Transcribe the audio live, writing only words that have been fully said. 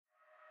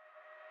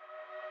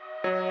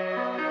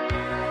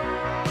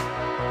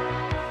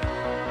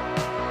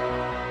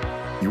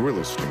You are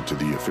listening to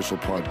the official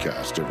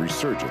podcast of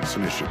Resurgence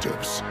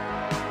Initiatives,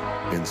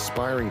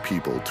 inspiring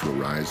people to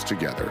arise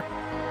together.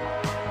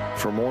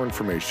 For more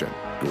information,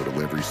 go to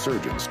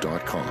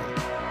liveresurgence.com.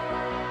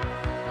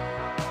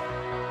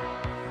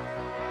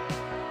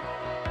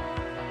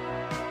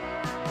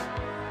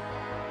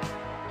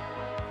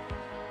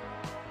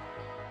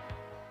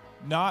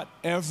 Not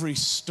every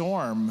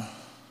storm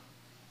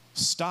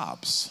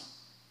stops,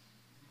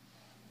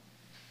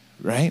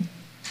 right?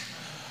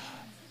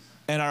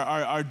 And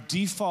our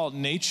default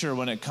nature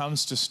when it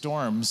comes to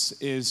storms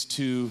is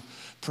to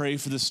pray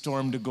for the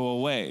storm to go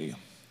away.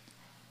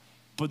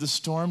 But the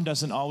storm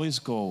doesn't always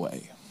go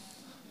away.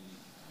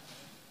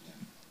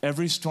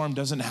 Every storm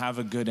doesn't have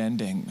a good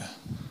ending.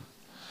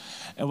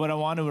 And what I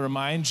want to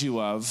remind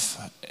you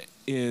of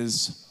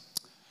is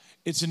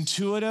it's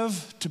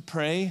intuitive to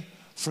pray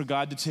for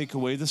God to take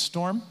away the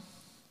storm,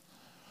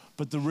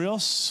 but the real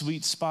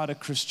sweet spot of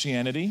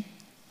Christianity,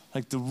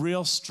 like the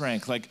real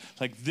strength, like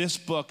this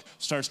book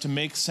starts to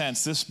make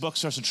sense. This book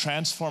starts to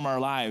transform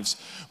our lives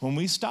when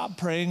we stop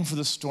praying for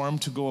the storm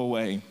to go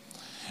away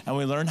and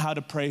we learn how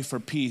to pray for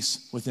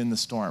peace within the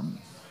storm.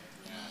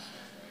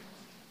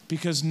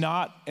 Because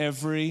not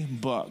every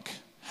book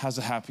has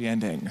a happy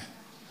ending.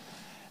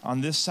 On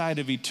this side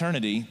of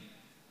eternity,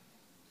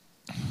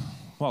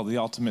 well, the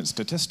ultimate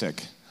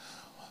statistic,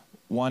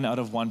 1 out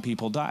of 1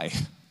 people die,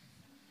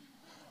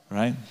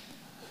 right?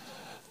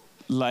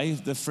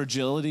 Life, the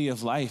fragility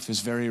of life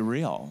is very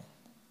real.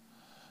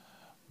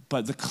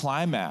 But the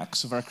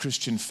climax of our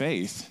Christian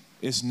faith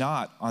is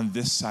not on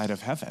this side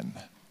of heaven,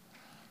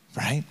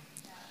 right?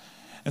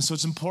 And so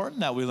it's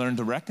important that we learn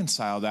to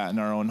reconcile that in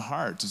our own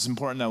hearts. It's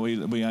important that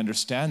we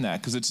understand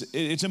that, because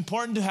it's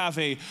important to have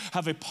a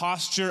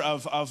posture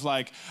of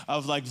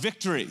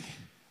victory.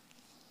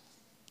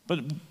 But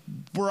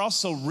we're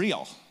also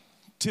real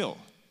too,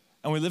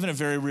 and we live in a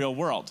very real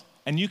world.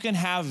 And you can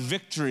have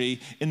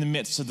victory in the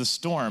midst of the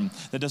storm.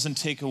 That doesn't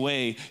take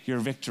away your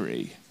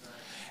victory.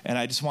 And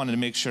I just wanted to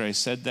make sure I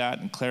said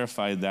that and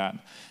clarified that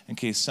in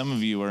case some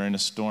of you are in a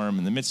storm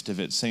in the midst of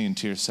it saying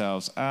to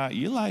yourselves,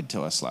 you lied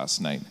to us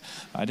last night.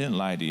 I didn't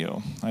lie to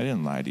you. I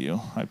didn't lie to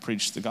you. I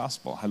preached the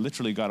gospel. I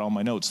literally got all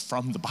my notes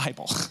from the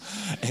Bible.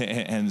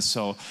 And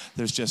so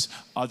there's just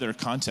other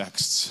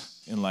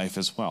contexts in life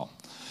as well.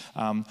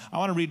 I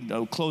want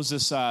to close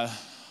this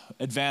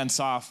Advance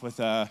off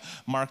with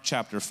Mark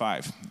chapter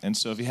 5. And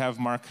so if you have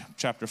Mark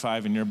chapter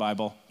 5 in your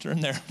Bible,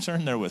 turn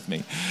there with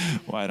me.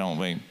 Why don't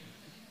we?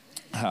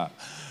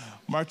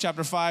 Mark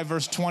chapter 5,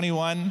 verse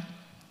 21.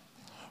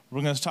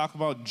 We're going to talk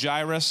about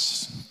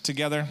Jairus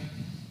together.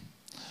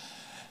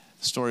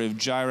 The story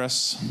of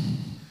Jairus.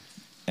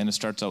 And it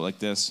starts out like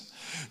this.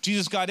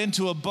 Jesus got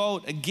into a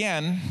boat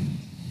again.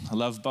 I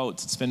love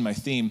boats. It's been my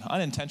theme.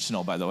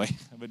 Unintentional, by the way.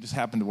 It just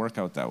happened to work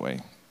out that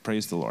way.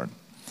 Praise the Lord.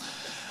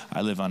 I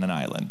live on an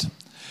island.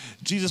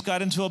 Jesus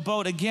got into a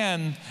boat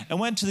again and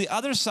went to the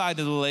other side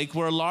of the lake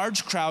where a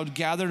large crowd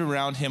gathered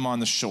around him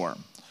on the shore.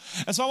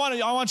 And so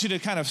I want you to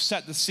kind of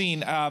set the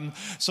scene.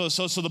 So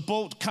the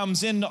boat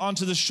comes in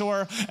onto the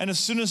shore, and as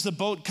soon as the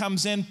boat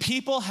comes in,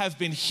 people have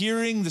been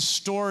hearing the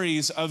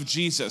stories of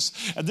Jesus.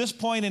 At this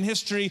point in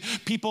history,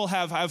 people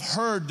have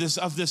heard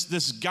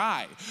this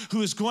guy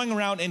who is going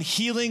around and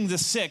healing the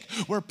sick,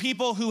 where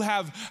people who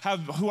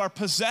are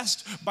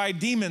possessed by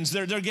demons,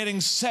 they're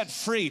getting set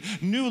free.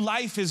 New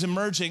life is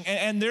emerging,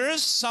 and there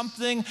is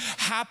something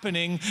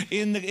happening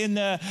in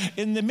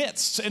the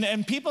midst,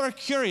 and people are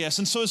curious.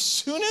 And so as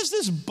soon as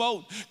this boat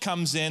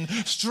comes in,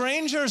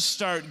 strangers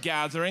start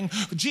gathering,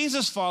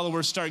 Jesus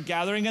followers start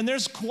gathering, and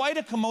there's quite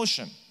a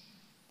commotion.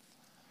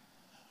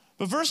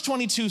 But verse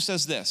 22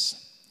 says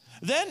this: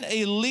 Then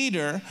a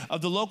leader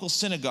of the local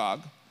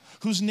synagogue,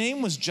 whose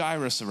name was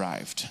Jairus,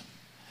 arrived.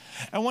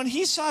 And when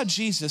he saw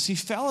Jesus, he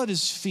fell at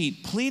his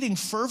feet, pleading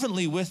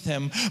fervently with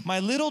him. "My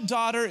little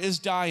daughter is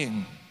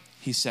dying,"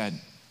 he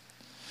said.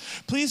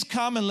 "Please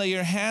come and lay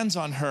your hands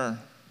on her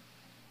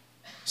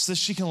so that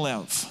she can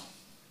live."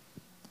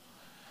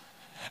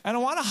 And I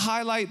want to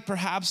highlight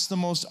perhaps the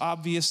most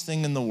obvious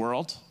thing in the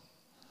world,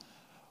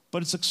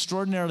 but it's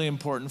extraordinarily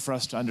important for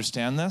us to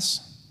understand this.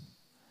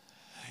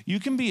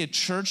 You can be a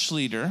church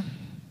leader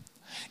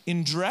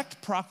in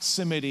direct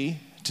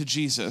proximity to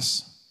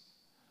Jesus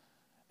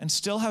and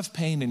still have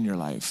pain in your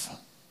life.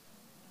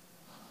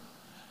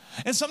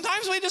 And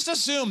sometimes we just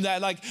assume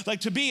that like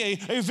to be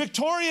a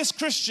victorious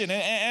Christian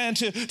and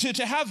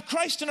to have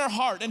Christ in our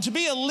heart and to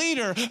be a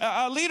leader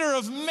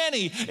of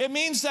many, it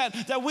means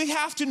that we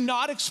have to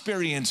not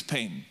experience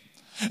pain.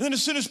 And then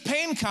as soon as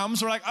pain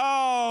comes, we're like,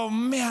 oh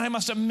man, I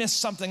must have missed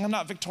something. I'm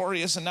not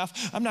victorious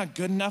enough. I'm not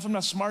good enough. I'm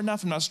not smart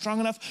enough. I'm not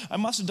strong enough. I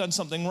must have done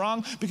something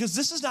wrong because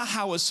this is not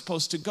how it's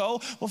supposed to go.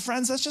 Well,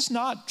 friends, that's just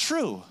not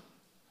true.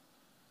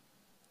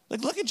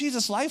 Like, look at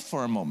Jesus' life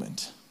for a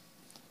moment.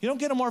 You don't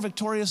get a more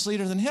victorious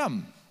leader than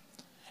him.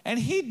 And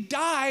he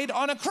died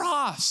on a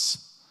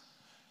cross.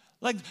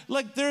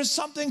 Like there's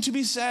something to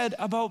be said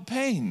about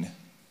pain.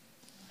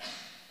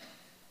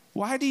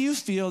 Why do you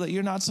feel that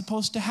you're not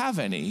supposed to have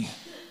any?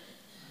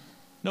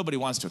 Nobody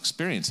wants to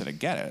experience it, I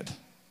get it.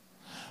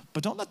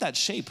 But don't let that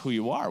shape who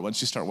you are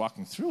once you start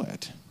walking through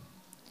it.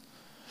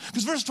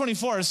 Because verse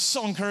 24 is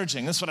so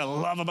encouraging. That's what I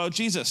love about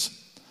Jesus.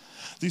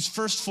 These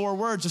first 4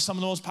 words are some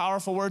of the most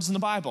powerful words in the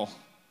Bible.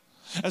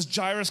 As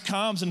Jairus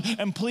comes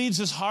and pleads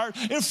his heart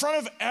in front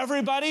of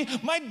everybody,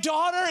 my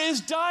daughter is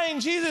dying.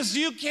 Jesus,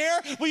 do you care?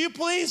 Will you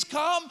please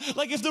come?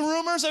 Like if the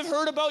rumors I've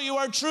heard about you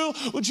are true,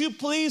 would you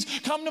please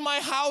come to my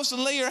house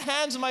and lay your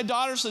hands on my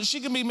daughter so that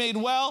she can be made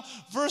well?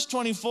 Verse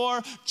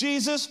 24,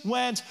 Jesus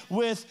went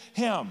with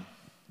him.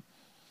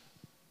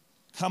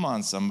 Come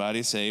on,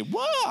 somebody, say,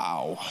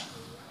 wow.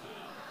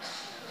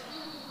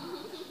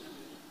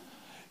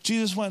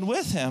 Jesus went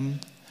with him,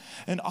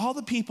 and all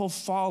the people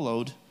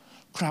followed,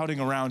 crowding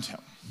around him.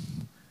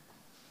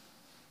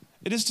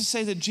 It is to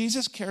say that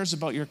Jesus cares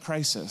about your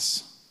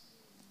crisis.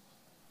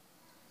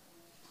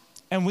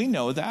 And we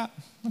know that.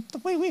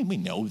 We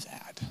know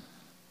that.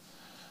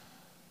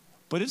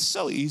 But it's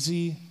so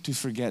easy to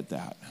forget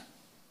that,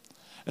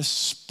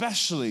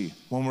 especially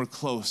when we're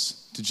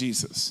close to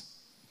Jesus.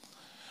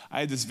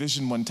 I had this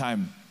vision one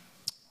time,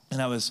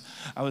 and I was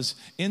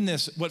in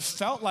this, what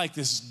felt like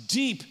this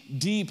deep,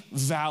 deep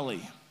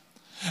valley.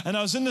 And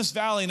I was in this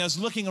valley, and I was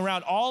looking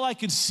around. All I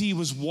could see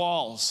was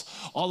walls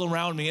all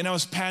around me, and I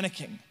was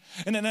panicking.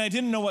 And then I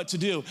didn't know what to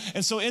do.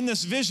 And so in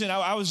this vision,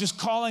 I was just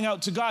calling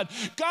out to God,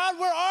 God,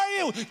 where are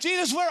you?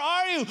 Jesus, where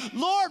are you?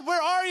 Lord,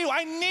 where are you?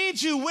 I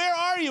need you. Where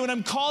are you? And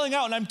I'm calling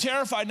out, and I'm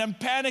terrified, and I'm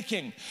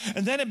panicking.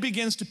 And then it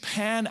begins to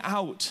pan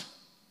out.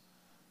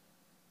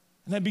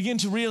 And I begin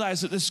to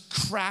realize that this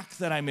crack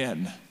that I'm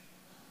in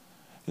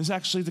is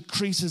actually the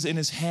creases in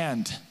his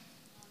hand.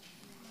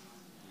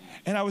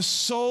 And I was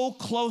so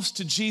close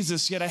to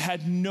Jesus, yet I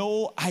had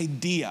no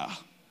idea.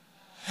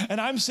 And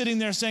I'm sitting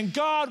there saying,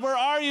 God, where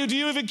are you? Do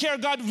you even care?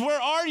 God,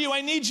 where are you?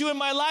 I need you in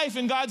my life.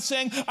 And God's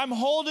saying, I'm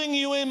holding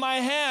you in my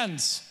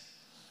hands.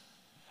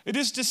 It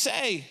is to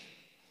say,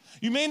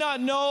 you may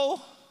not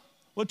know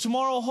what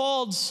tomorrow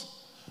holds,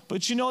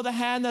 but you know the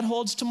hand that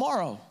holds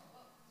tomorrow.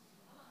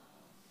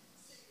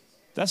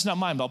 That's not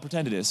mine, but I'll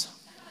pretend it is.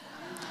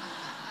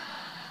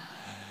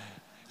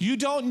 You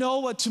don't know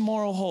what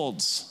tomorrow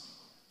holds,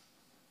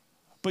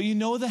 but you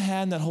know the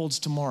hand that holds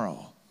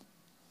tomorrow.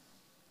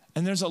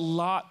 And there's a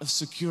lot of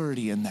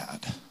security in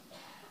that.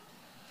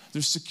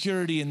 There's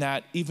security in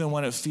that even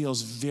when it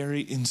feels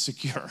very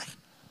insecure.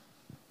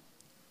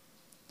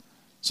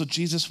 So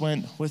Jesus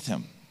went with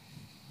him.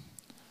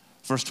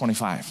 Verse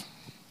 25.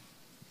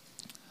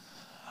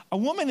 A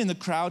woman in the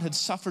crowd had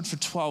suffered for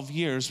 12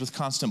 years with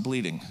constant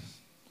bleeding.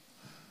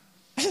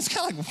 It's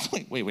kind of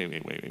like, wait,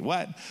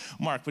 what?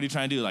 Mark, what are you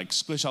trying to do? Like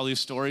squish all these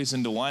stories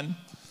into one?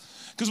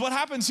 Because what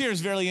happens here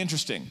is very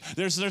interesting.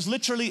 There's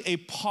literally a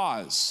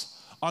pause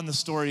on the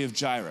story of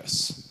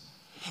Jairus.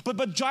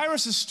 But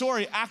Jairus'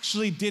 story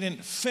actually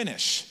didn't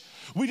finish.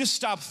 We just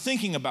stopped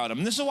thinking about him.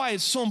 And this is why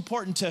it's so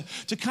important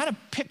to kind of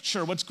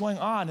picture what's going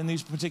on in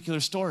these particular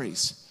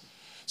stories.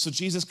 So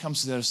Jesus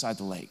comes to the other side of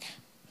the lake,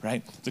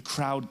 right? The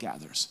crowd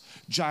gathers.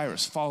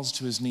 Jairus falls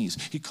to his knees.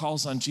 He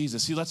calls on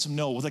Jesus. He lets him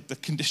know like the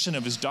condition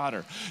of his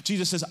daughter.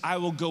 Jesus says, I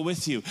will go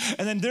with you.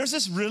 And then there's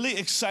this really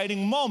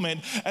exciting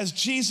moment as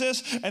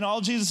Jesus and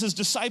all Jesus'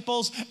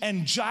 disciples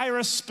and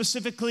Jairus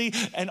specifically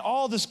and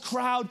all this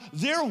crowd,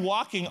 they're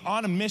walking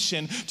on a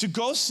mission to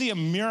go see a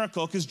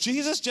miracle because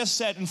Jesus just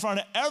said in front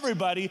of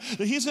everybody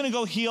that he's going to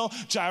go heal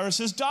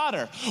Jairus'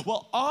 daughter.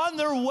 Well, on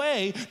their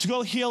way to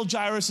go heal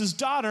Jairus'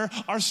 daughter,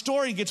 our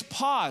story gets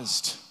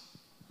paused.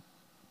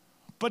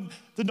 But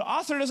the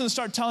author doesn't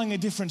start telling a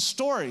different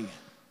story.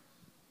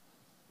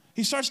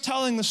 He starts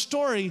telling the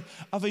story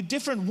of a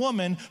different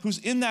woman who's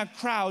in that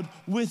crowd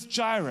with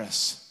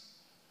Jairus.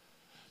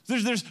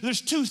 There's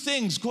two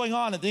things going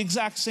on at the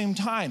exact same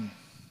time.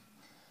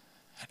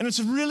 And it's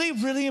really,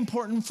 really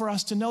important for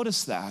us to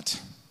notice that.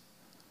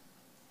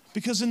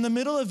 Because in the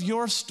middle of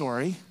your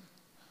story,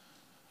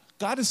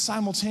 God is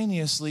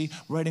simultaneously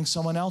writing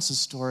someone else's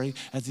story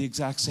at the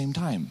exact same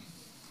time.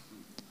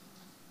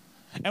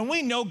 And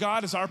we know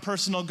God is our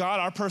personal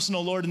God, our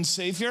personal Lord and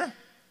Savior.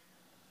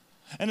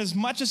 And as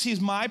much as he's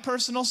my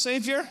personal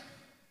Savior,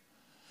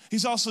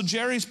 he's also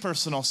Jerry's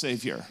personal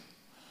Savior.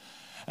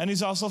 And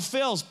he's also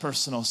Phil's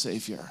personal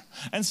Savior.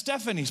 And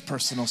Stephanie's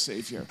personal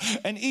Savior.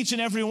 And each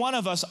and every one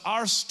of us,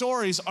 our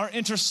stories are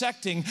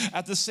intersecting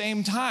at the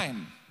same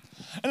time.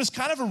 And it's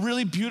kind of a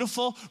really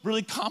beautiful,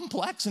 really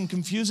complex and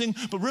confusing,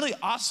 but really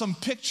awesome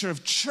picture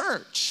of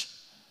church.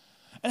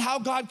 And how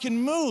God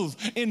can move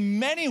in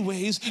many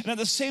ways, and at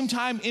the same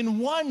time in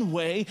one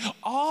way,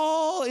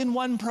 all in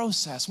one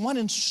process, one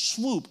in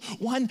swoop,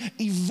 one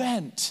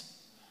event.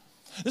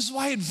 This is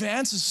why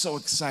Advance is so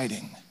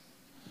exciting.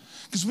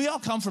 Because we all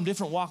come from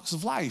different walks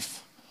of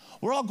life.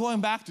 We're all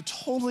going back to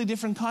totally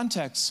different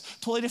contexts,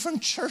 totally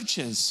different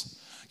churches.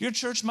 Your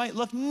church might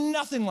look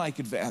nothing like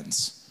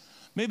Advance.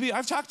 Maybe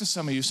I've talked to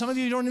some of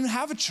you don't even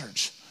have a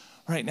church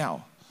right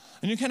now.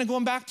 And you're kind of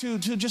going back to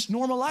just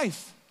normal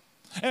life.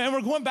 And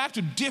we're going back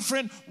to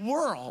different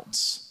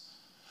worlds.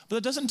 But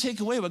it doesn't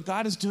take away what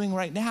God is doing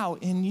right now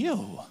in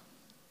you.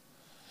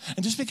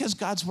 And just because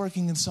God's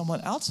working in someone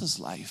else's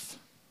life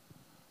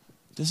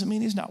doesn't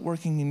mean he's not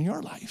working in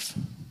your life.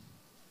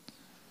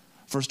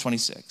 Verse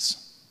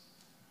 26.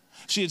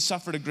 She had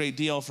suffered a great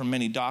deal from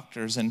many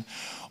doctors, and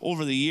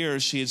over the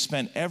years she had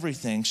spent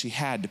everything she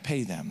had to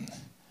pay them.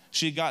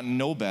 She had gotten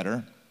no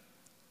better.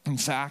 In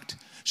fact,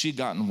 she had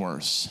gotten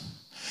worse.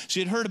 She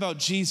had heard about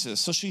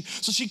Jesus, so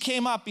she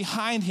came up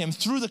behind him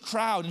through the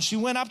crowd, and she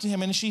went up to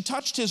him and she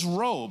touched his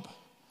robe.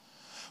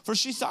 For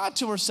she thought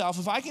to herself,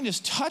 if I can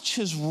just touch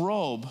his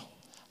robe,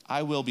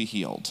 I will be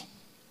healed.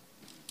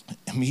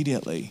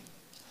 Immediately,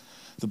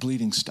 the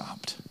bleeding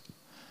stopped.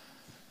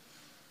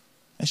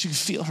 And she could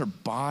feel her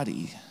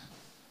body.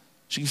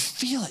 She could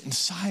feel it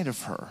inside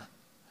of her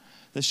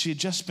that she had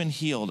just been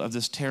healed of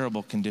this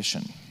terrible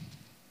condition.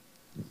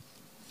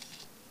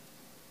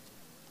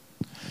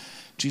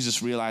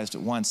 Jesus realized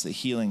at once that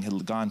healing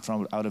had gone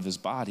out of his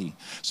body.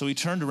 So he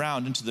turned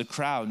around into the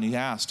crowd and he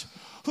asked,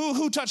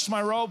 Who touched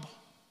my robe?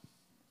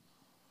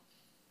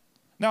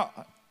 Now,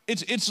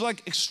 it's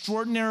like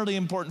extraordinarily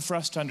important for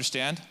us to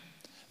understand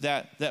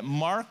that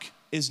Mark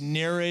is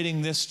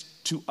narrating this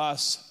to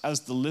us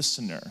as the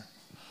listener.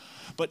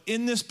 But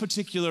in this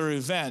particular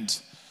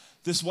event,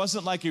 this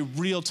wasn't like a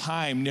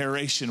real-time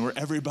narration where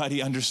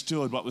everybody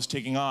understood what was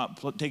taking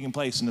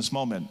place in this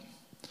moment.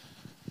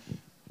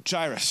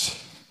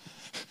 Jairus,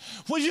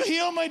 would you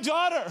heal my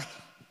daughter?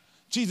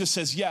 Jesus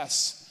says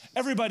yes.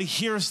 Everybody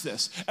hears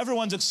this.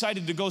 Everyone's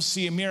excited to go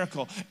see a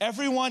miracle.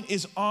 Everyone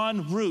is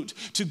en route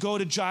to go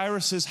to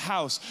Jairus'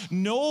 house.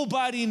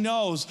 Nobody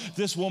knows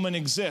this woman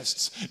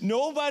exists.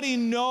 Nobody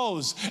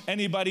knows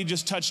anybody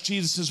just touched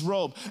Jesus'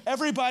 robe.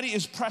 Everybody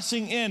is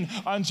pressing in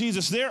on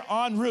Jesus. They're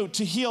en route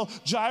to heal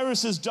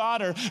Jairus'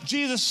 daughter.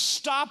 Jesus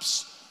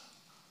stops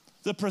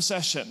the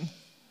procession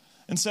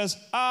and says,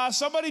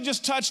 somebody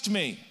just touched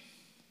me.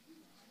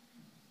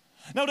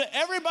 Now, to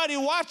everybody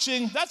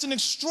watching, that's an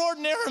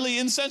extraordinarily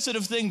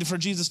insensitive thing for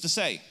Jesus to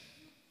say.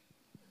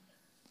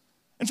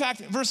 In fact,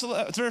 verse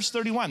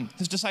 31,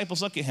 his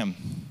disciples look at him.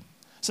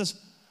 It says,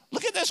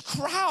 look at this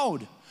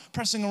crowd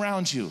pressing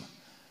around you.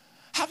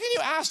 How can you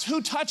ask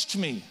who touched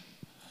me?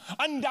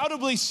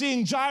 Undoubtedly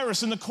seeing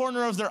Jairus in the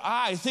corner of their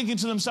eye, thinking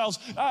to themselves,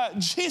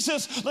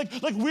 Jesus, like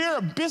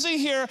we're busy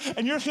here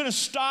and you're going to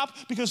stop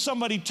because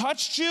somebody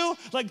touched you?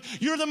 Like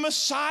you're the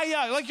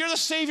Messiah, like you're the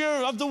Savior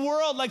of the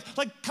world. Like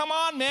come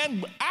on,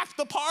 man, act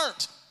the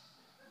part.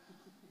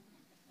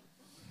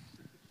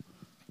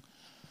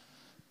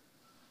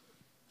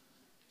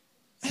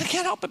 And I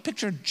can't help but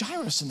picture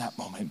Jairus in that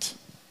moment.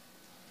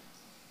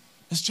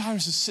 As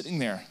Jairus is sitting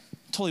there,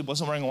 I told you he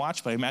wasn't wearing a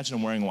watch, but I imagine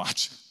him wearing a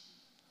watch.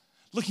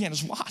 Looking at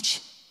his watch.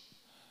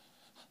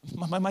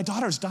 My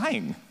daughter's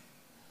dying.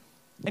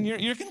 And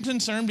you're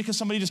concerned because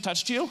somebody just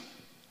touched you?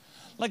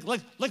 Like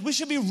we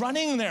should be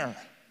running there.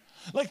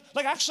 Like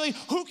actually,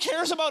 who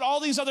cares about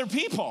all these other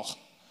people?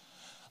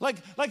 Like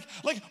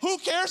who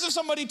cares if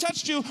somebody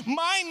touched you?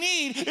 My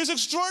need is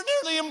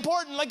extraordinarily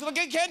important. Like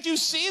can't you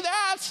see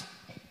that?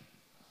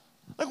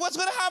 Like what's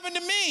gonna happen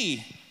to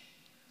me?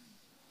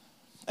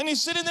 And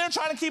he's sitting there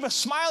trying to keep a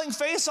smiling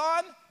face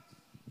on.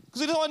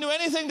 Because he doesn't want to do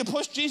anything to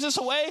push Jesus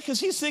away because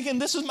he's thinking,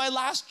 this is my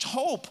last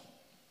hope.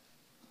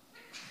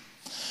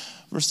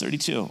 Verse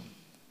 32.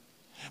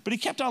 But he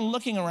kept on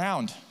looking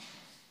around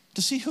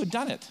to see who had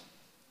done it.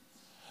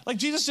 Like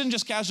Jesus didn't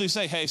just casually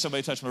say, hey,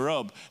 somebody touched my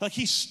robe. Like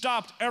he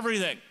stopped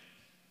everything.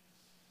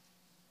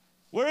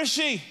 Where is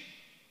she?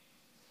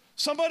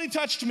 Somebody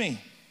touched me.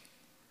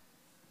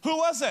 Who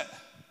was it?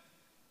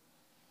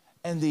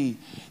 And the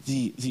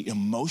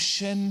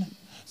emotion,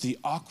 the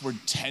awkward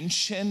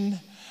tension,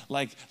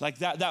 like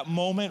that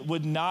moment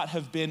would not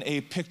have been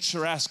a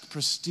picturesque,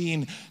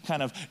 pristine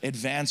kind of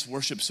advanced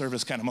worship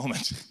service kind of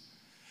moment.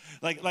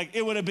 like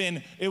it would have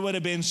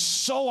been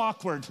so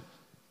awkward.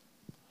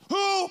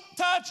 Who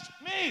touched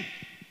me?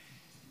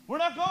 We're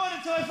not going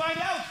until I find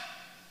out.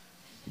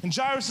 And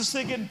Jairus is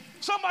thinking,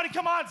 somebody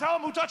come on, tell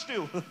him who touched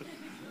you.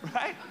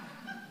 Right?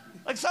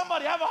 Like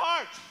somebody have a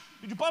heart.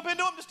 Did you bump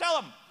into him? Just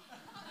tell him.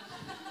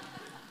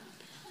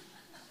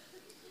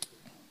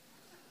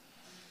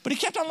 But he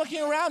kept on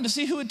looking around to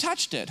see who had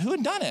touched it, who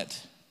had done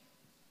it.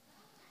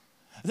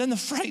 And then the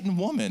frightened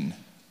woman,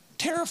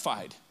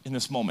 terrified in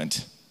this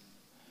moment,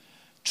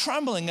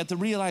 trembling at the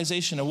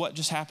realization of what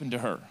just happened to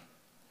her.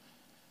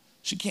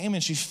 She came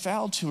and she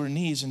fell to her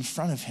knees in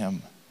front of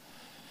him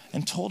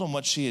and told him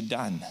what she had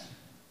done.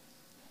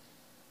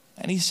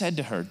 And he said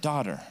to her,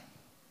 daughter,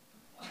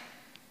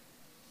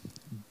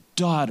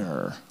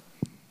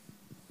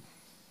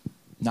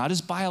 not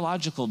his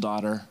biological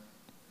daughter,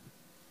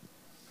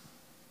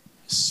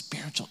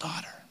 spiritual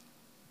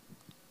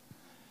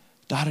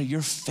daughter,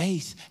 your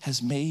faith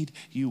has made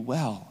you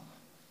well.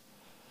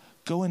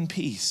 Go in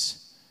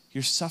peace.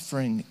 Your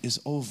suffering is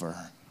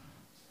over.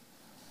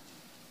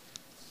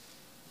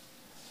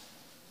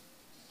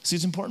 See,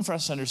 it's important for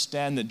us to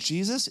understand that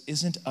Jesus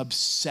isn't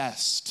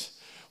obsessed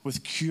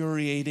with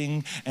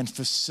curating and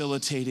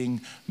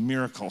facilitating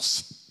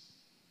miracles.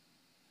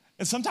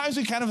 And sometimes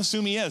we kind of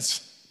assume he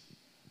is.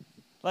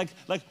 Like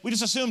we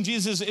just assume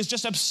Jesus is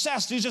just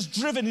obsessed. He's just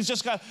driven. He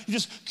just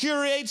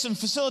curates and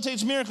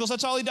facilitates miracles.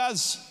 That's all he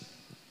does.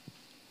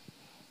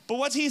 But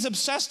what he's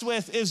obsessed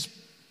with is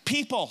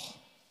people.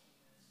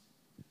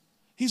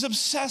 He's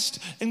obsessed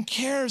and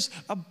cares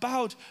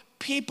about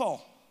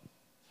people.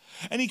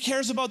 And he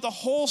cares about the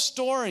whole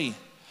story,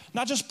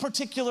 not just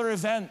particular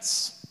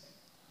events.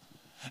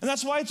 And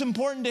that's why it's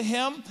important to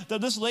him that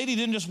this lady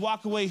didn't just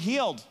walk away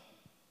healed.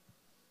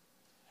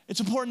 It's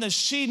important that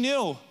she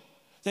knew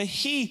that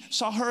he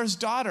saw her as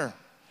daughter.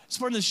 It's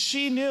important that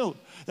she knew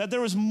that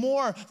there was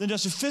more than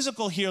just a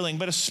physical healing,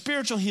 but a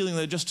spiritual healing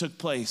that just took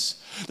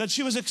place. That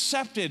she was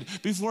accepted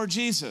before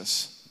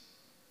Jesus.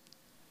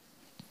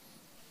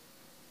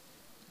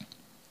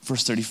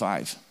 Verse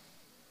 35.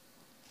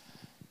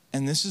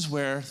 And this is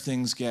where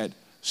things get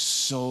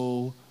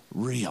so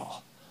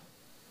real.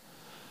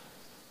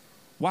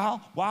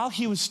 While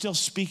he was still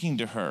speaking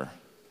to her,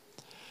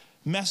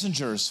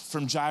 messengers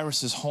from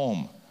Jairus'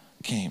 home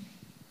came.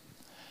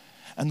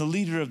 And the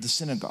leader of the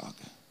synagogue,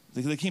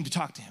 they came to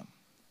talk to him.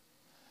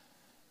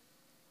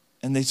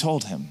 And they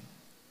told him,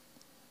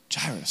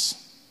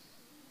 Jairus,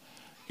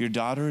 your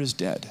daughter is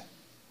dead.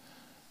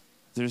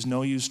 There's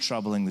no use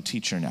troubling the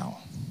teacher now.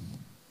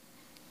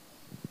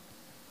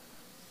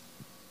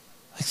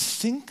 Like,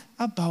 think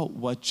about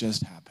what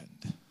just happened.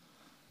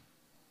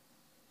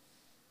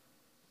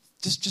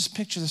 Just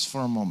picture this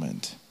for a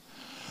moment.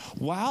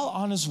 While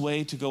on his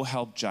way to go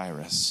help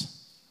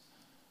Jairus,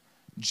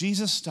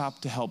 Jesus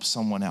stopped to help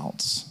someone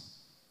else.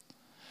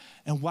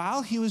 And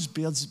while he was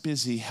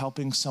busy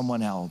helping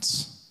someone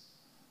else,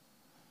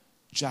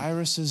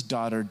 Jairus'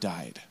 daughter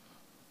died.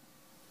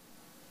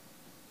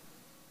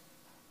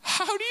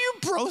 How do you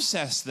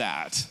process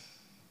that?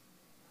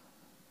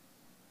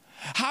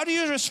 How do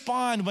you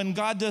respond when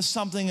God does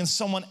something in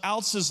someone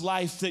else's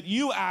life that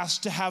you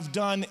asked to have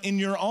done in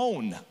your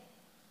own?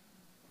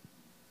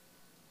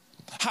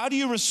 How do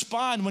you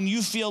respond when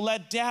you feel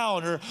let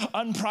down or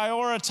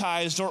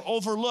unprioritized or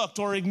overlooked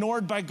or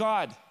ignored by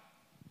God?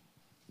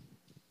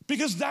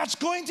 Because that's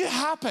going to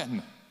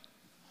happen.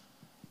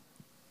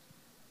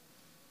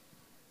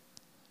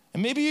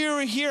 And maybe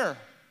you're here,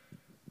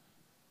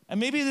 and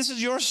maybe this is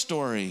your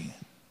story.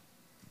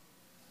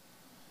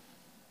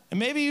 And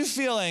maybe you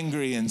feel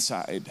angry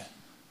inside.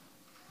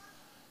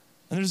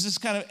 And there's this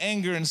kind of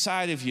anger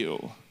inside of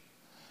you.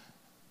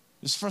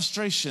 This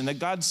frustration that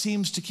God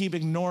seems to keep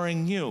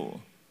ignoring you,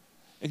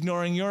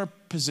 ignoring your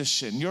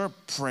position, your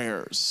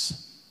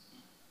prayers.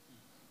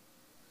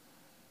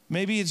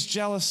 Maybe it's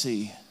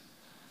jealousy.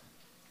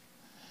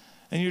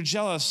 And you're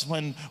jealous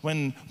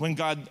when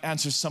God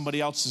answers somebody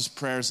else's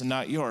prayers and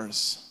not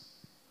yours.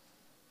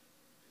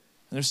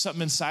 And there's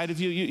something inside of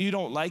you, you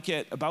don't like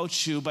it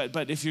about you,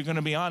 but if you're going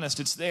to be honest,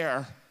 it's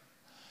there.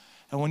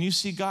 And when you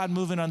see God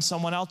moving on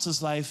someone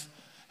else's life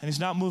and he's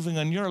not moving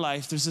on your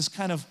life, there's this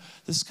kind of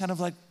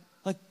like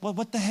well,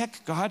 what the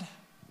heck, God?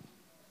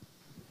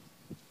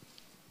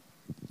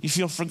 You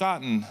feel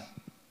forgotten.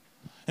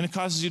 And it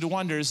causes you to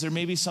wonder, is there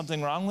maybe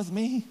something wrong with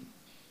me?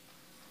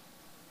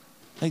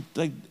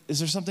 Like, is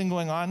there something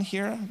going on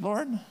here,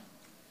 Lord?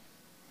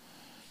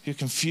 You're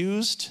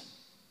confused.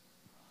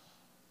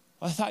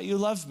 Well, I thought you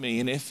loved me,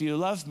 and if you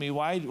love me,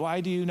 why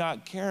do you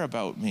not care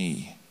about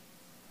me?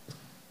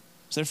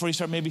 So therefore you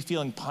start maybe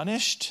feeling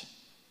punished.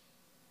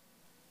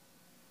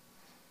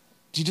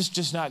 Do you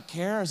just not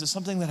care? Is it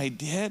something that I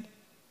did?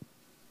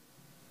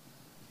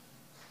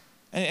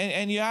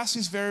 And you ask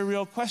these very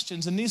real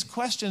questions, and these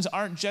questions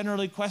aren't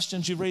generally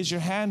questions you raise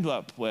your hand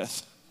up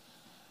with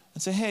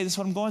and say, hey, this is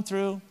what I'm going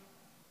through.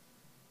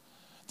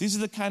 These are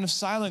the kind of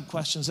silent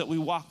questions that we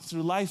walk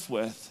through life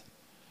with,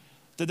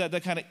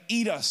 that kind of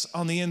eat us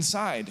on the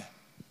inside.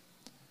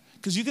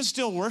 Because you can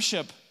still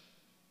worship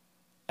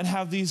and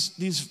have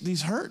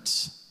these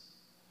hurts.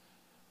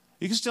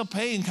 You can still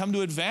pay and come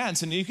to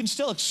Advance, and you can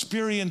still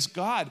experience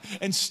God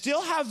and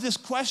still have this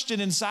question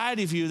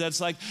inside of you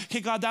that's like, hey,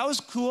 God, that was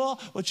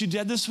cool, what you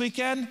did this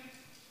weekend,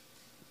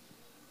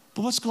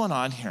 but what's going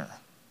on here?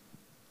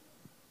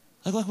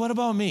 Like what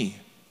about me?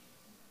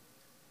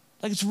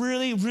 Like, it's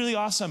really, really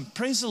awesome.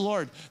 Praise the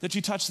Lord that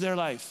you touched their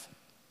life.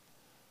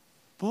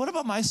 But what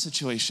about my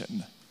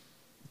situation?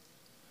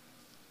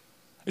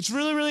 It's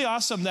really, really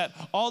awesome that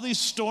all these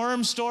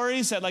storm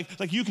stories that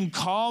like you can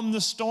calm the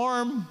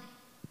storm.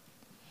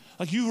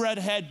 Like, you read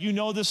ahead, you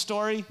know this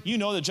story. You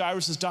know that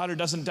Jairus' daughter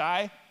doesn't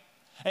die.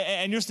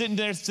 And you're sitting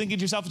there thinking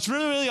to yourself, it's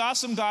really, really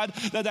awesome, God,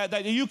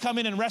 that you come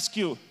in and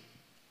rescue.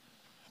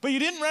 But you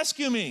didn't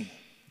rescue me.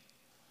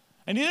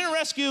 And you didn't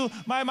rescue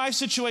my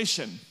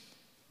situation.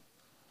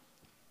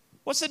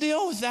 What's the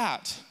deal with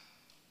that?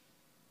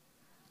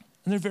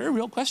 And they're very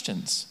real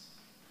questions.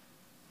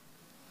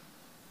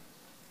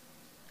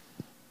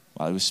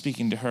 While he was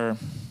speaking to her,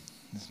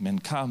 the men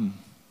come.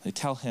 They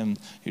tell him,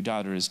 your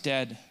daughter is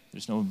dead.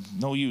 There's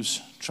no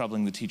use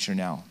troubling the teacher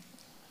now.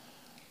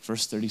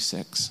 Verse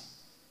 36.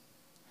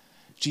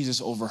 Jesus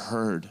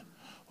overheard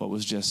what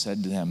was just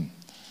said to them,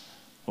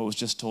 what was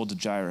just told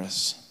to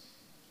Jairus.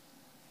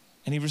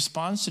 And he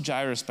responds to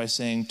Jairus by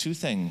saying two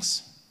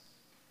things.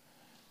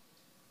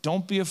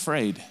 Don't be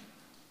afraid.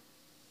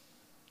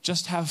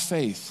 Just have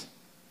faith.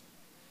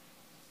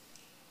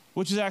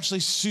 Which is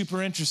actually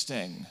super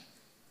interesting.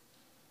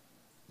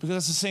 Because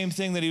that's the same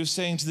thing that he was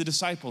saying to the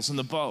disciples in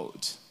the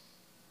boat.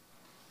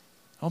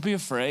 Don't be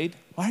afraid.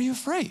 Why are you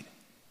afraid?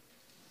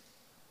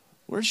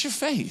 Where's your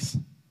faith?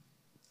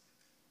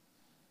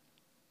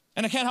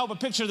 And I can't help but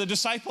picture the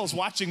disciples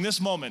watching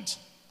this moment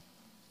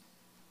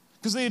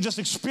because they had just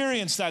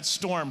experienced that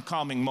storm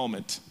calming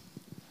moment.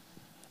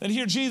 And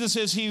here Jesus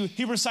is,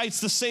 he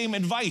recites the same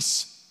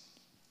advice.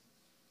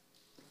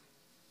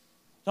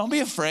 Don't be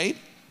afraid.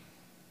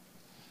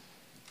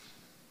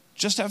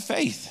 Just have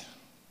faith.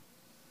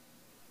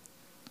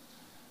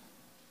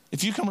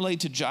 If you can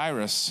relate to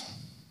Jairus,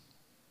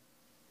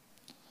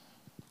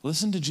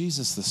 listen to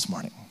Jesus this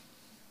morning.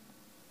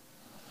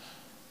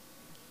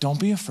 Don't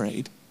be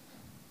afraid.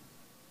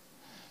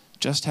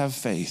 Just have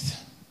faith.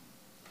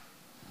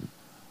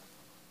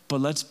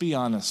 But let's be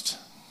honest,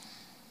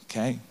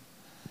 okay?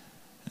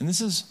 And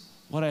this is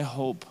what I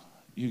hope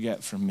you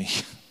get from me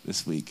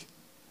this week.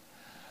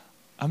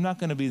 I'm not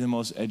going to be the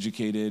most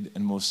educated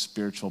and most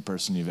spiritual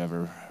person you've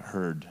ever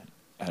heard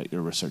at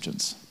your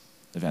Resurgence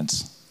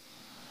events.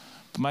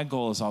 But my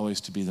goal is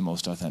always to be the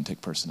most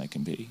authentic person I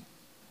can be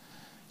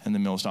and the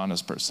most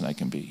honest person I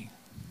can be.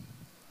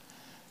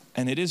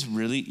 And it is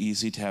really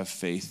easy to have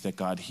faith that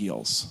God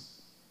heals.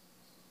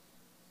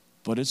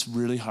 But it's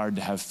really hard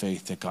to have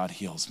faith that God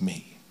heals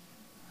me,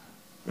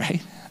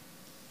 right?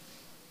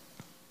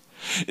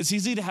 It's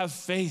easy to have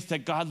faith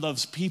that God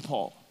loves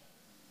people.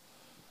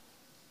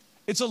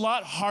 It's a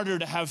lot harder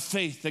to have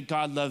faith that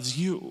God loves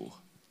you,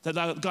 that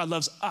God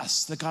loves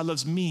us, that God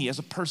loves me as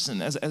a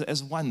person,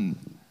 as one.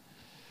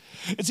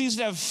 It's easy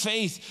to have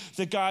faith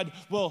that God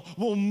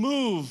will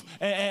move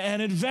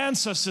and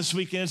advance us this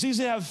weekend. It's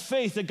easy to have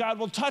faith that God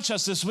will touch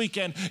us this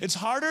weekend. It's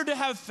harder to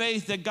have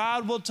faith that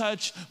God will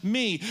touch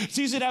me. It's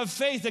easy to have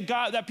faith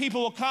that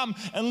people will come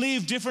and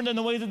leave different than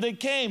the way that they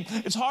came.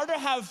 It's harder to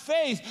have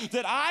faith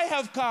that I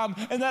have come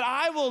and that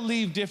I will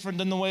leave different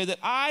than the way that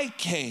I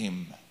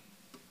came.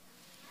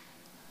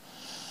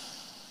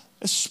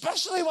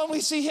 Especially when we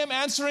see him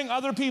answering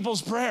other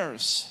people's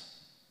prayers.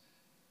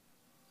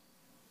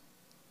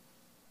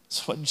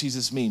 So what did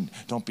Jesus mean?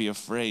 Don't be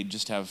afraid,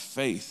 just have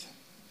faith.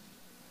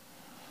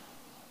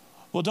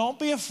 Well, don't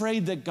be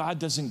afraid that God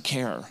doesn't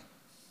care,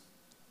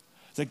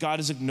 that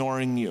God is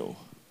ignoring you,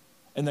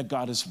 and that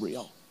God is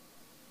real.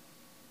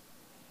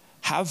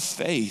 Have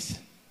faith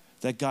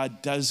that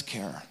God does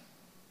care,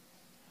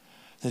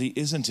 that he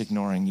isn't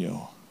ignoring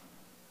you,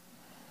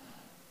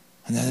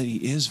 and that he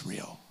is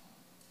real.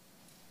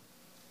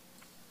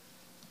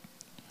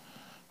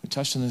 We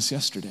touched on this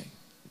yesterday.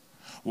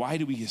 Why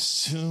do we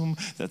assume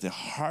that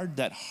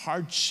that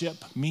hardship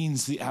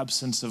means the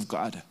absence of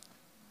God?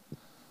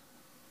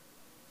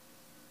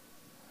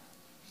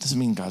 Doesn't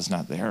mean God's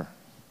not there.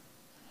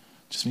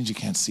 It just means you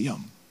can't see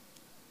him.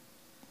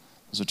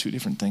 Those are two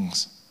different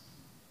things.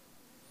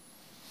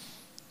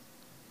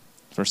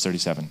 Verse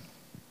 37.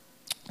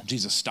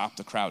 Jesus stopped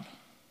the crowd,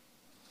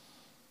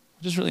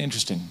 which is really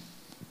interesting.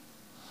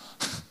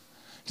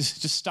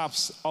 just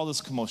stops all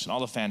this commotion, all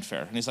the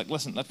fanfare. And he's like,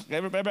 listen,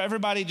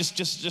 everybody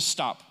just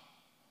stop.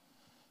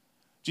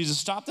 Jesus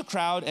stopped the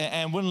crowd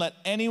and wouldn't let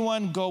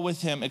anyone go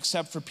with him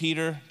except for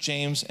Peter,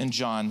 James, and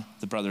John,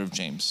 the brother of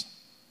James.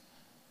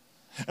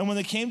 And when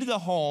they came to the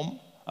home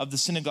of the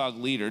synagogue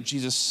leader,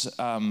 Jesus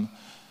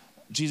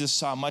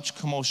saw much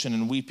commotion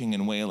and weeping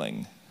and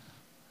wailing.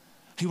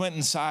 He went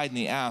inside and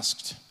he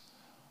asked,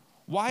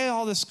 why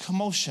all this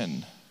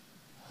commotion?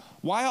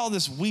 Why all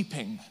this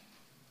weeping?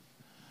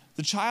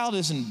 The child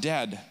isn't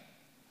dead.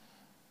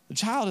 The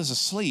child is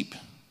asleep.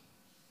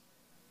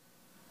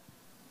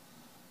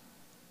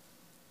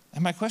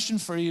 And my question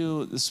for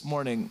you this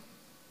morning,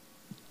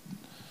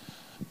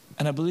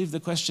 and I believe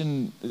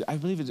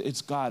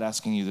it's God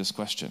asking you this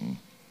question.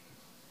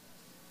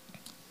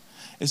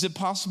 Is it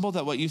possible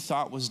that what you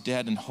thought was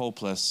dead and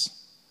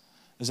hopeless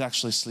is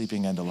actually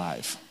sleeping and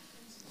alive?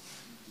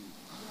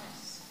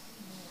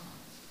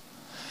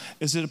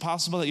 Is it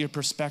possible that your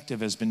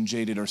perspective has been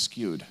jaded or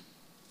skewed?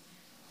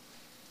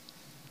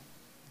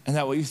 And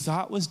that what you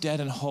thought was dead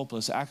and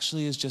hopeless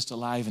actually is just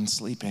alive and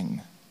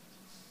sleeping?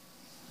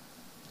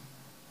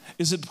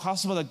 Is it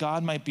possible that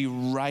God might be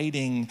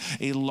writing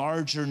a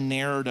larger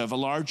narrative, a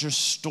larger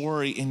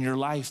story in your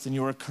life than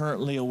you are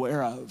currently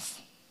aware of?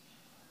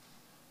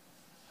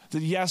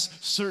 That yes,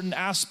 certain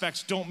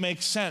aspects don't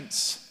make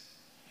sense.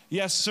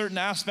 Yes, certain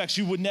aspects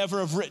you would never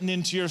have written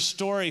into your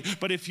story,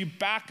 but if you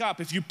back up,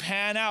 if you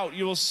pan out,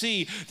 you will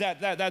see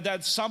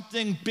that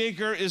something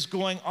bigger is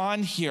going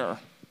on here.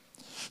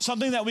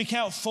 Something that we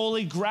can't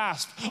fully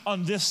grasp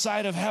on this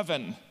side of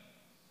heaven.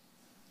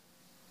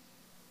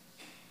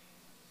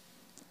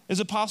 Is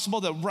it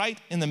possible that right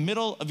in the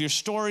middle of your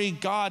story,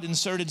 God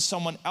inserted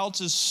someone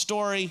else's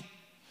story,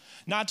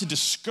 not to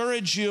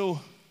discourage you,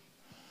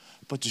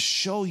 but to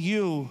show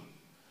you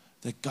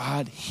that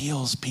God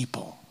heals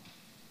people,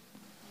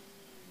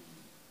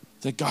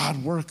 that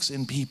God works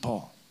in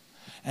people,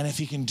 and if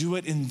he can do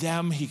it in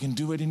them, he can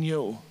do it in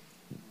you.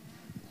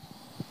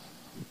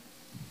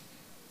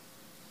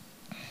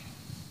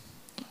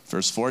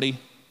 Verse 40,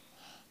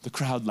 the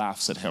crowd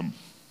laughs at him.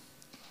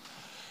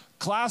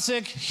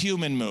 Classic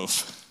human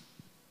move.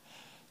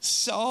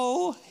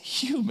 So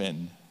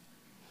human.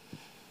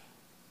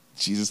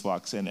 Jesus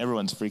walks in.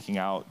 Everyone's freaking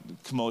out.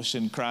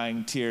 Commotion,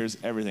 crying, tears,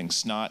 everything.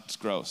 Snot. It's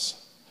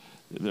gross.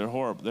 They're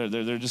horrible.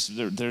 They're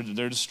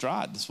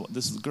distraught.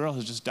 This girl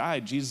has just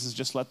died. Jesus has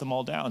just let them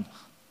all down.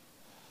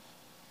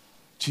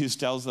 Jesus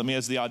tells them, he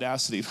has the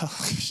audacity.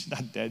 She's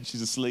not dead.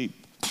 She's asleep.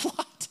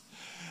 What?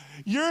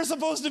 You're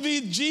supposed to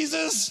be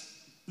Jesus?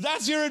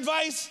 That's your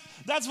advice?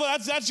 That's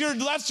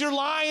your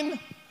line?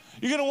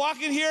 You're going to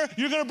walk in here,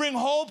 you're going to bring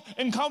hope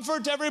and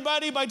comfort to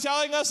everybody by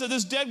telling us that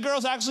this dead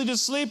girl's actually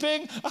just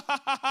sleeping?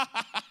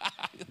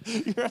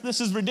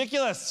 This is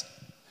ridiculous.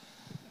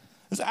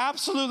 It's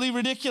absolutely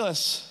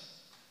ridiculous.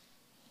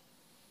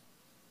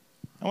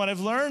 And what I've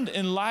learned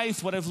in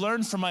life, what I've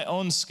learned from my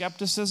own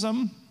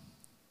skepticism,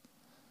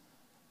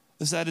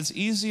 is that it's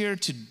easier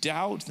to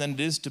doubt than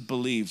it is to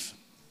believe.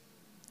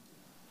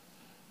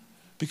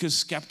 Because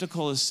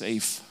skeptical is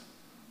safe.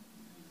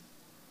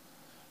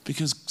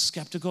 Because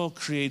skeptical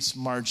creates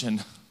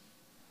margin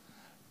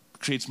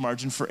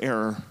for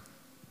error.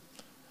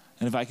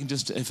 And if I can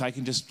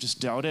just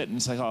doubt it, and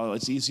it's like, oh,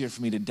 it's easier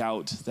for me to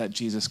doubt that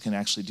Jesus can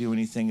actually do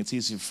anything. It's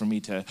easier for me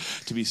to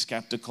be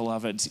skeptical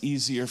of it. It's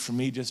easier for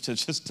me just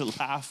to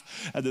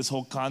laugh at this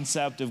whole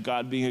concept of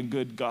God being a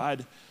good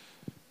God.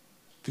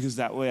 Because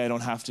that way I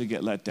don't have to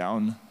get let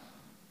down.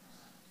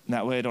 And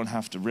that way I don't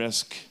have to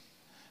risk.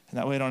 And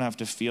that way I don't have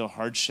to feel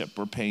hardship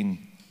or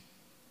pain.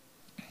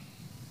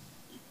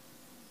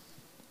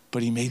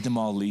 But he made them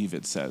all leave,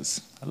 it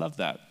says. I love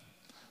that.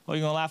 Oh,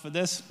 you gonna laugh at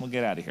this? We'll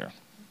get out of here.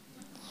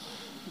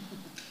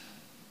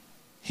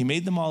 He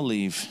made them all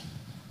leave.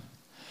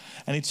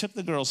 And he took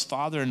the girl's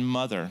father and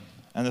mother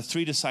and the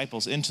 3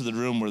 disciples into the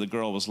room where the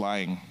girl was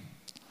lying.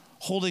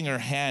 Holding her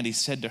hand, he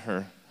said to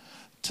her,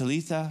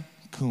 Talitha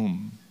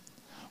cum,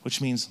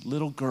 which means,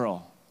 little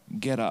girl,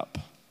 get up.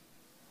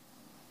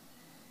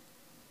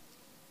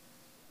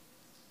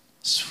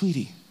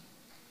 Sweetie,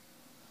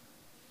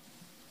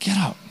 get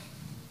up.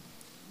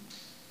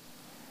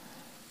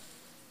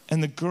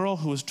 And the girl,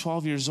 who was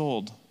 12 years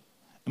old,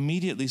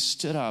 immediately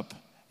stood up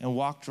and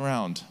walked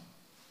around.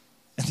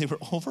 And they were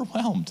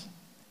overwhelmed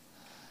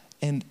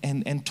and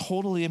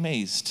totally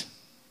amazed.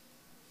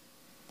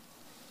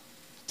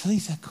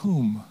 Talitha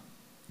cum.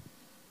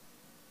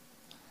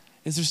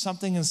 Is there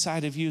something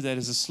inside of you that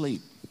is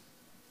asleep?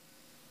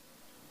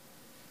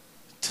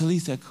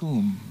 Talitha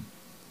cum.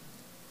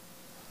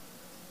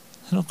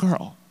 Little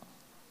girl,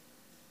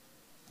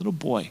 little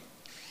boy,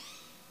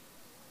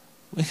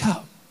 wake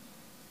up.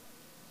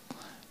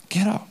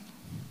 Get up.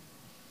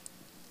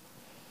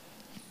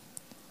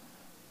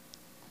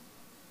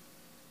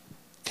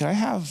 Can I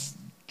have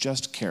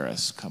just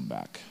Karis come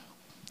back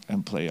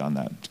and play on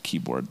that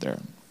keyboard there?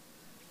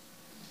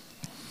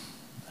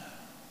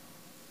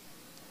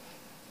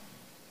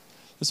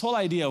 This whole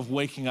idea of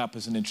waking up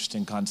is an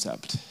interesting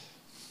concept.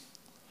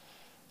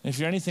 If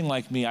you're anything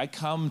like me, I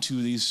come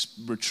to these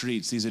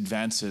retreats, these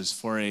advances,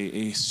 for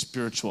a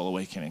spiritual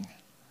awakening.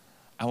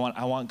 I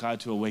want God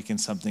to awaken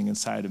something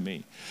inside of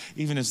me.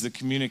 Even as the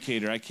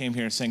communicator, I came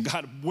here saying,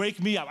 God,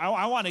 wake me up.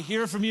 I want to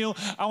hear from you.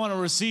 I want to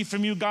receive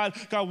from you. God,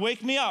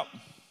 wake me up.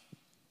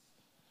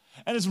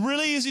 And it's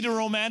really easy to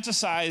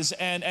romanticize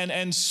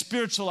and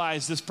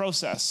spiritualize this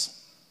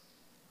process.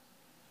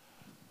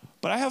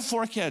 But I have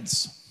 4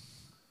 kids.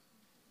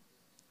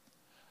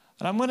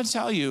 And I'm going to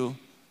tell you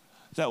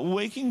that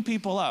waking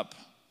people up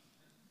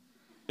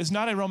is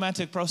not a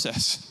romantic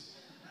process.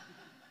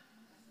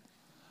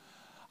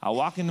 I'll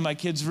walk into my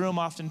kids' room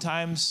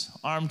oftentimes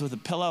armed with a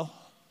pillow.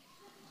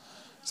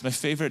 It's my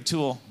favorite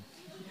tool.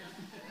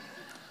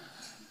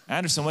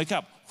 Anderson, wake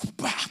up.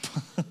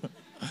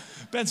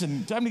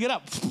 Benson, time to get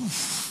up.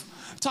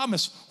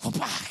 Thomas,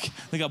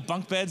 they got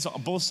bunk beds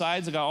on both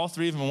sides. They got all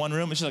 3 of them in one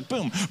room. It's just like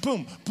boom,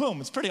 boom,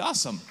 boom. It's pretty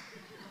awesome.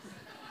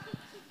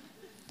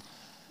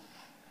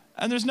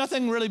 And there's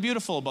nothing really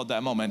beautiful about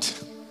that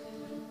moment.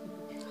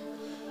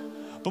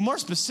 But more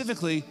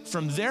specifically,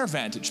 from their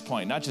vantage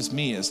point, not just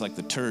me as like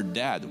the turd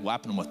dad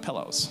whapping them with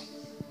pillows.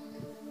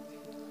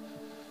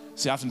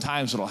 See,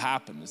 oftentimes what'll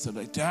happen is they'll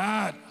be like,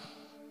 Dad,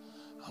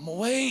 I'm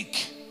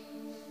awake.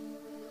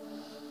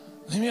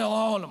 Leave me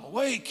alone, I'm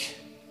awake.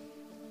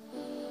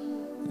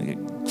 They get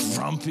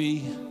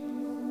grumpy.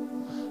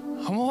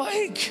 I'm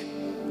awake.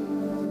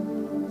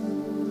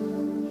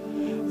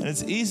 And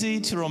it's easy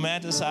to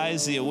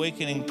romanticize the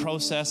awakening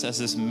process as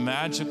this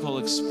magical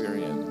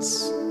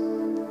experience.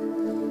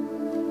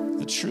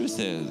 The truth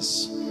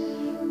is,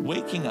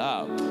 waking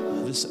up,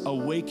 this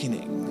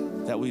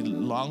awakening that we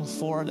long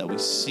for, that we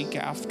seek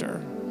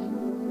after,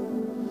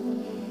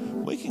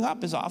 waking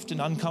up is often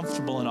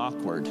uncomfortable and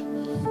awkward.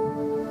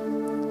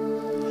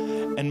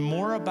 And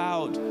more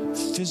about a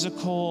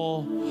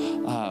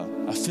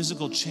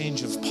physical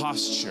change of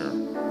posture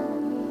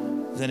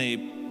than a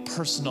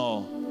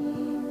personal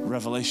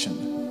revelation.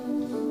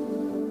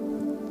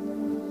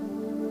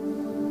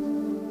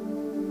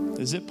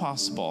 Is it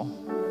possible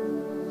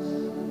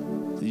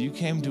that you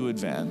came to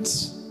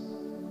Advance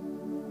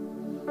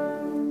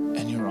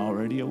and you're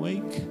already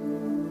awake?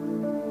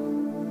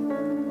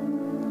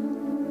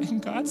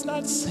 And God's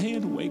not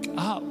saying wake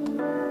up.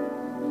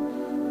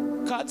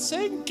 God's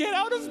saying, get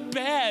out of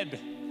bed.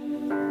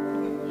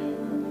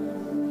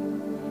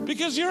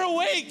 Because you're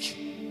awake.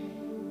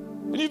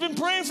 And you've been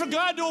praying for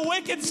God to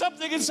awaken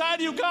something inside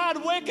of you. God,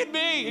 awaken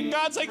me. And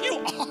God's like, you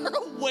are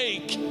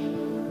awake.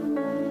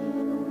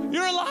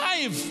 You're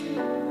alive.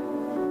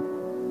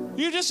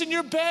 You're just in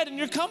your bed and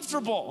you're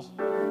comfortable.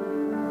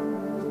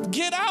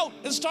 Get out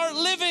and start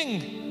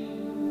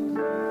living.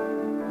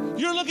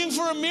 You're looking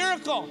for a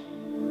miracle.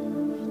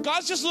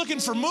 God's just looking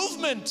for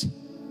movement.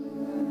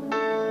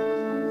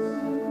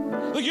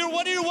 Like,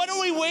 what are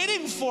we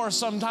waiting for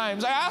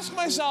sometimes? I ask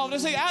myself, I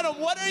say, Adam,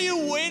 what are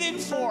you waiting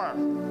for?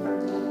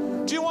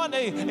 Do you want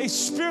a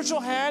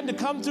spiritual hand to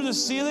come through the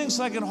ceiling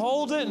so I can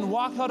hold it and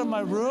walk out of my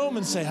room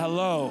and say,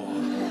 hello?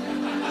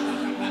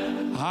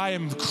 I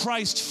am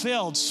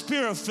Christ-filled,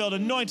 Spirit-filled,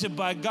 anointed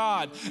by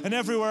God, and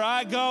everywhere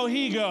I go,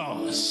 He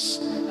goes.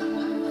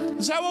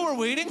 Is that what we're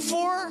waiting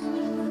for?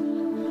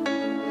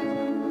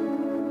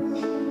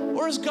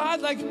 Or is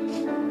God like,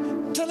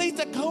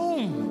 Talitha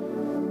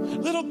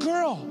Kum, little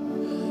girl,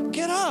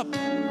 get up.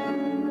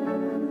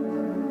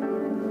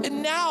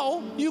 And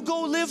now you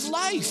go live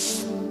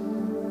life.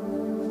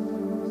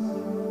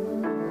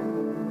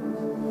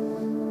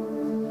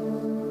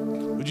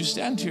 Would you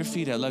stand to your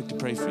feet? I'd like to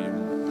pray for you.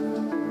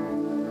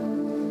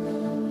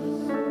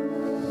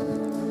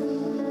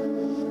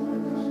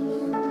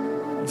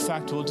 In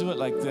fact, we'll do it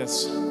like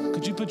this.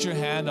 Could you put your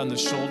hand on the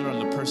shoulder on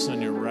the person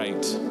on your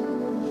right?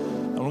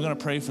 And we're going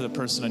to pray for the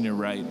person on your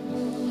right.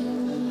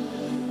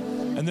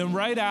 And then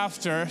right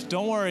after,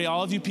 don't worry,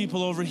 all of you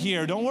people over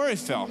here, don't worry,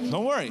 Phil,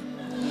 don't worry.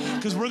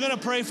 Because we're going to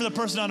pray for the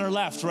person on our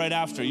left right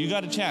after. You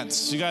got a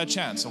chance,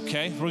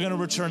 okay? We're going to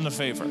return the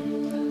favor.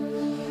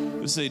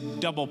 This is a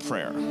double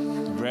prayer.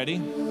 Ready?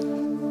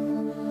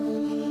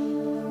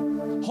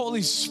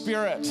 Holy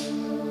Spirit,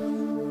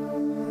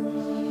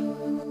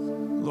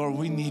 Lord,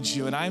 we need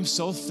you, and I'm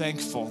so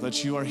thankful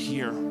that you are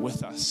here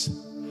with us.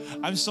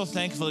 I'm so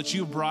thankful that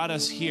you brought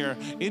us here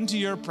into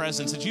your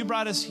presence, that you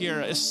brought us here,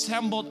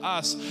 assembled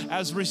us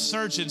as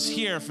Resurgence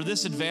here for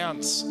this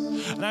advance.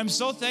 And I'm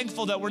so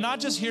thankful that we're not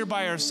just here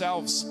by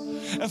ourselves.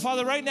 And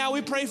Father, right now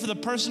we pray for the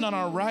person on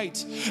our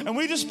right. And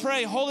we just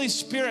pray, Holy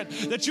Spirit,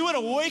 that you would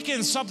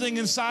awaken something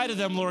inside of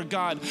them, Lord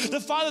God.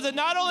 That, Father, that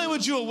not only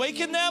would you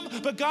awaken them,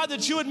 but God,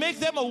 that you would make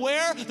them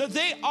aware that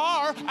they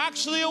are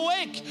actually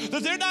awake.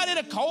 That they're not in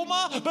a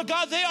coma, but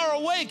God, they are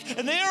awake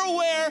and they are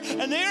aware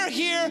and they are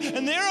here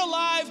and they are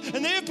alive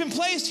and they have been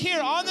placed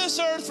here on this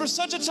earth for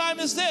such a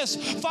time as this.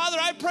 Father,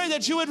 I pray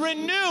that you would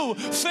renew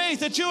faith,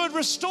 that you would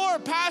restore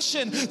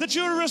passion, that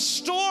you would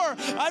restore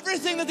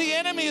everything that the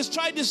enemy has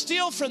tried to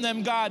steal from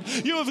them, God.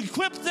 You have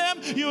equipped them,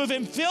 you have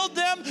infilled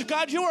them.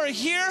 God, you are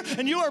here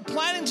and you are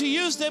planning to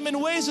use them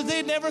in ways that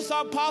they never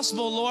thought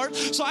possible, Lord.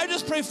 So I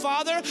just pray,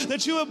 Father,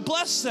 that you would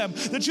bless them,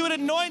 that you would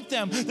anoint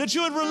them, that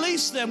you would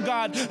release them,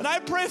 God. And I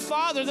pray,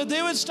 Father, that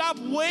they would stop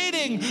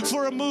waiting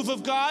for a move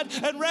of God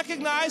and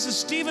recognize, as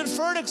Stephen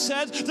Furtick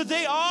said, that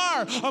they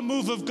are a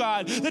move of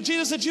God. That,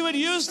 Jesus, that you would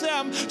use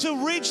them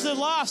to reach the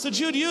lost, that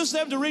you would use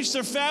them to reach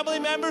their family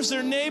members,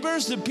 their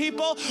neighbors, the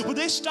people. Would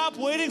they stop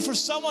waiting for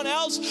someone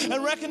else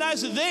and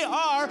recognize that they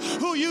are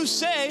who you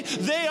say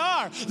they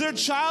are? They're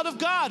child of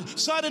God,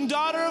 son and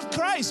daughter of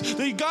Christ.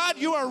 That, God,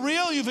 you are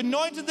real, you've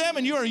anointed them,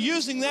 and you are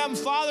using them,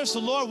 Father. So,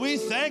 Lord, we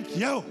thank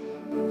you.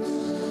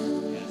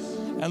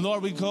 And,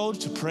 Lord, we go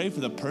to pray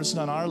for the person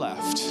on our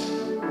left.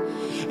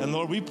 And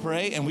Lord, we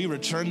pray and we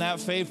return that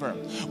favor.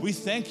 We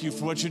thank you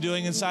for what you're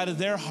doing inside of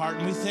their heart.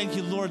 And we thank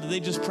you, Lord, that they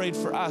just prayed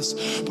for us.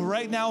 But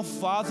right now,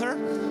 Father,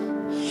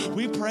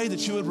 we pray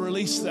that you would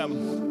release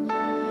them.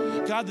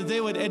 God, that they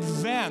would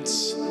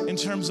advance in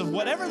terms of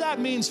whatever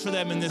that means for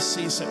them in this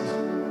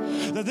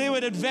season. That they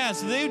would advance,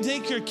 that they would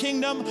take your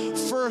kingdom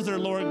further,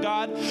 Lord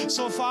God.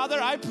 So,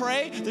 Father, I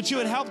pray that you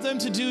would help them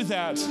to do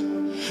that.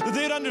 That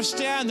they would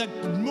understand that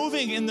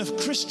moving in the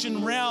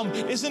Christian realm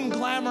isn't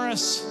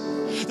glamorous.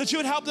 That you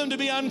would help them to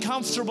be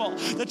uncomfortable.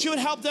 That you would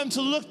help them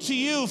to look to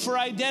you for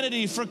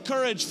identity, for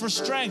courage, for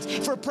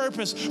strength, for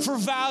purpose, for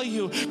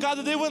value. God,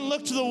 that they wouldn't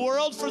look to the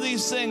world for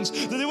these things.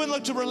 That they wouldn't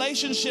look to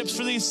relationships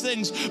for these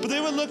things. But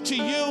they would look to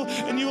you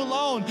and you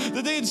alone.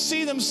 That they'd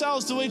see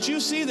themselves the way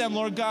you see them,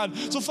 Lord God.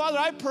 So, Father,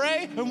 I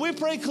pray, and we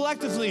pray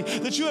collectively,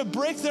 that you would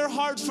break their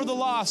hearts for the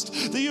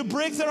lost. That you would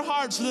break their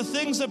hearts for the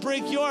things that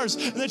break yours.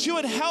 And that you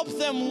would help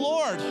them,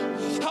 Lord.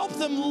 Help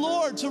them,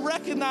 Lord, to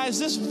recognize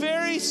this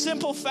very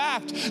simple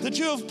fact,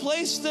 that you have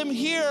placed them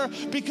here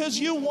because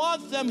you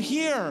want them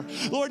here.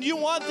 Lord, you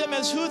want them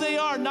as who they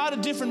are, not a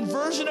different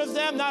version of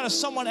them, not a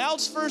someone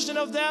else version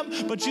of them,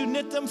 but you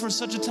knit them for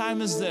such a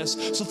time as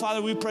this. So,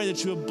 Father, we pray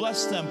that you would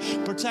bless them,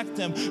 protect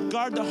them,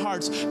 guard their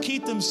hearts,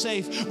 keep them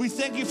safe. We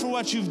thank you for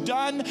what you've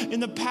done in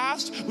the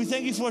past. We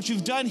thank you for what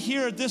you've done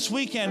here this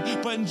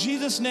weekend. But in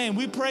Jesus' name,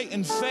 we pray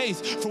in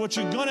faith for what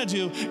you're going to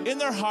do in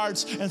their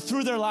hearts and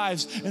through their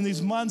lives in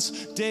these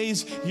months,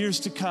 days, years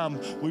to come.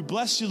 We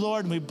bless you,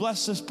 Lord, and we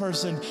bless this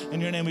person. In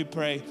your name we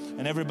pray.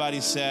 And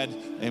everybody said,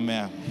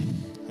 amen.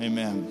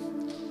 Amen.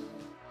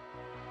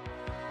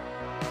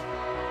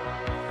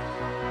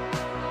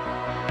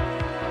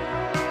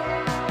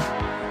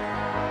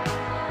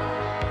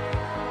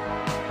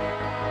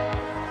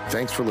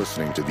 Thanks for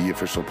listening to the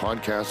official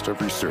podcast of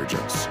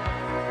Resurgence.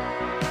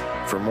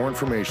 For more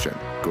information,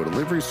 go to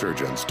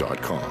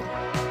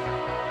liveresurgence.com.